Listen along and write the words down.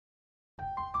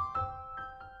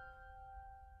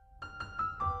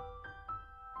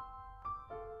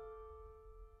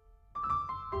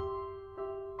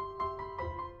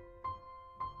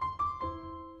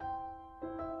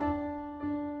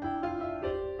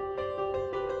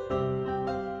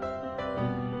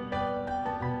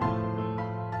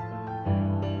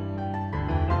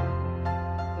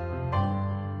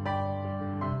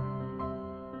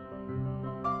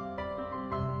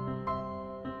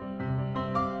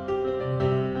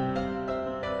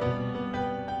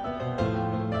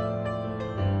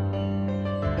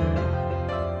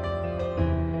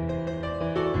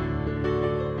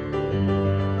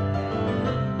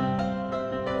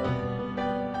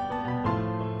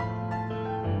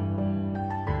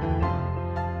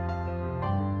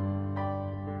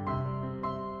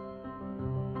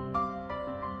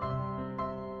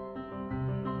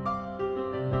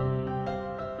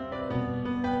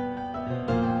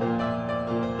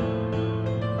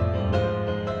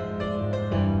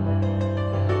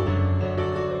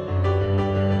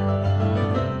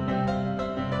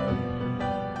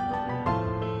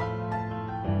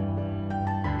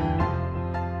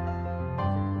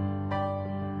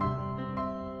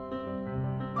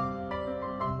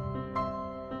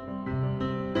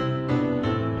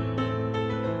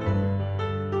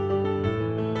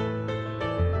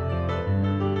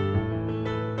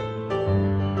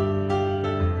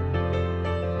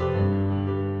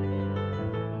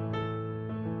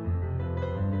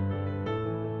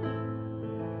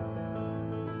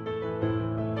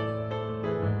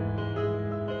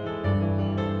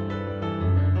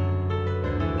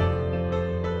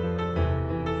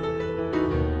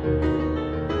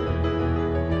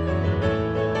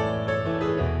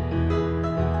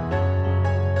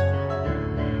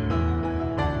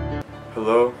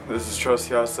Hello, this is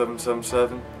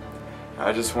YAHUSHUA777.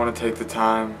 I just want to take the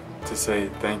time to say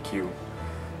thank you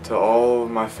to all of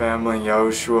my family in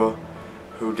Yahushua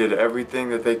who did everything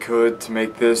that they could to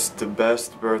make this the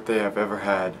best birthday I've ever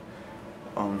had.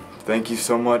 Thank you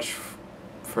so much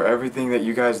for everything that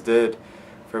you guys did,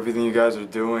 for everything you guys are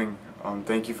doing.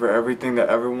 Thank you for everything that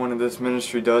everyone in this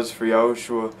ministry does for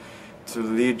Yahushua to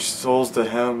lead souls to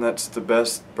Him. That's the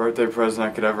best birthday present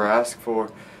I could ever ask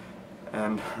for.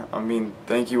 And I mean,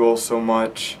 thank you all so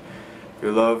much.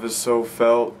 Your love is so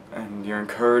felt, and your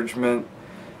encouragement.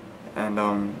 And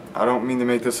I don't mean to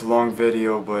make this a long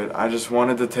video, but I just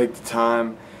wanted to take the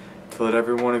time to let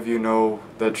every one of you know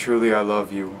that truly I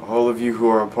love you. All of you who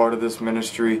are a part of this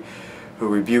ministry, who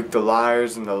rebuke the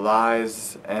liars and the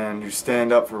lies, and who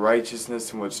stand up for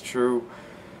righteousness and what's true,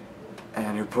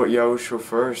 and who put Yahushua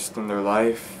first in their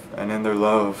life and in their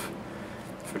love.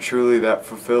 For truly that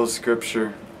fulfills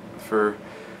Scripture. For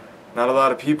not a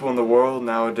lot of people in the world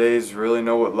nowadays really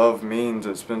know what love means.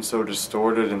 It's been so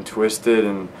distorted and twisted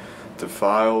and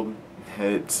defiled.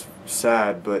 It's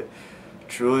sad, but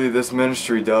truly this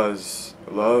ministry does.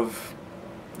 Love,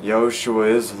 Yahushua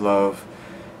is love.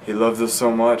 He loved us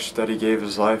so much that He gave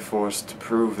His life for us to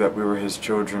prove that we were His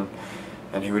children,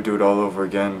 and He would do it all over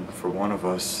again for one of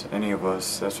us, any of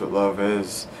us. That's what love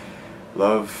is.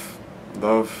 Love,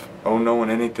 owe no one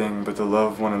anything but to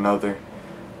love one another.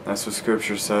 That's what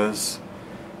Scripture says.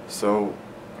 So,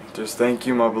 just thank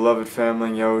you, my beloved family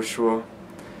in Yahushua.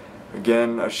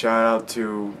 Again, a shout out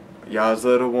to Yah's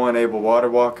little one, Abel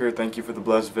Waterwalker. Thank you for the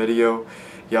blessed video.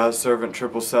 Yah's servant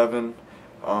 777,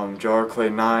 Jar Clay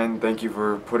 9. Thank you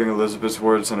for putting Elizabeth's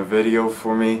words in a video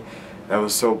for me. That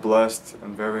was so blessed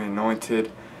and very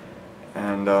anointed.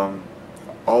 And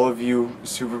all of you,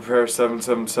 Super Prayer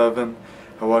 777.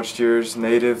 I watched yours,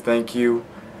 Native. Thank you.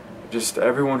 Just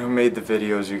everyone who made the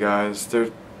videos, you guys. There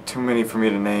are too many for me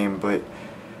to name, but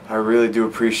I really do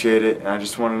appreciate it, and I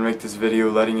just wanted to make this video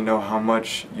letting you know how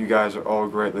much you guys are all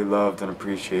greatly loved and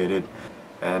appreciated.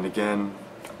 And again,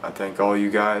 I thank all you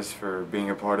guys for being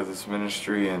a part of this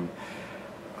ministry, and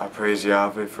I praise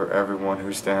Yahweh for everyone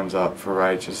who stands up for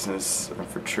righteousness and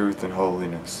for truth and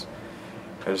holiness.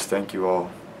 I just thank you all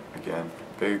again.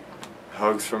 Big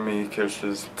hugs from me,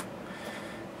 kisses.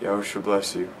 Yahushua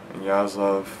bless you, and Yah's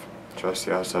love. Trust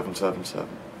YAH777.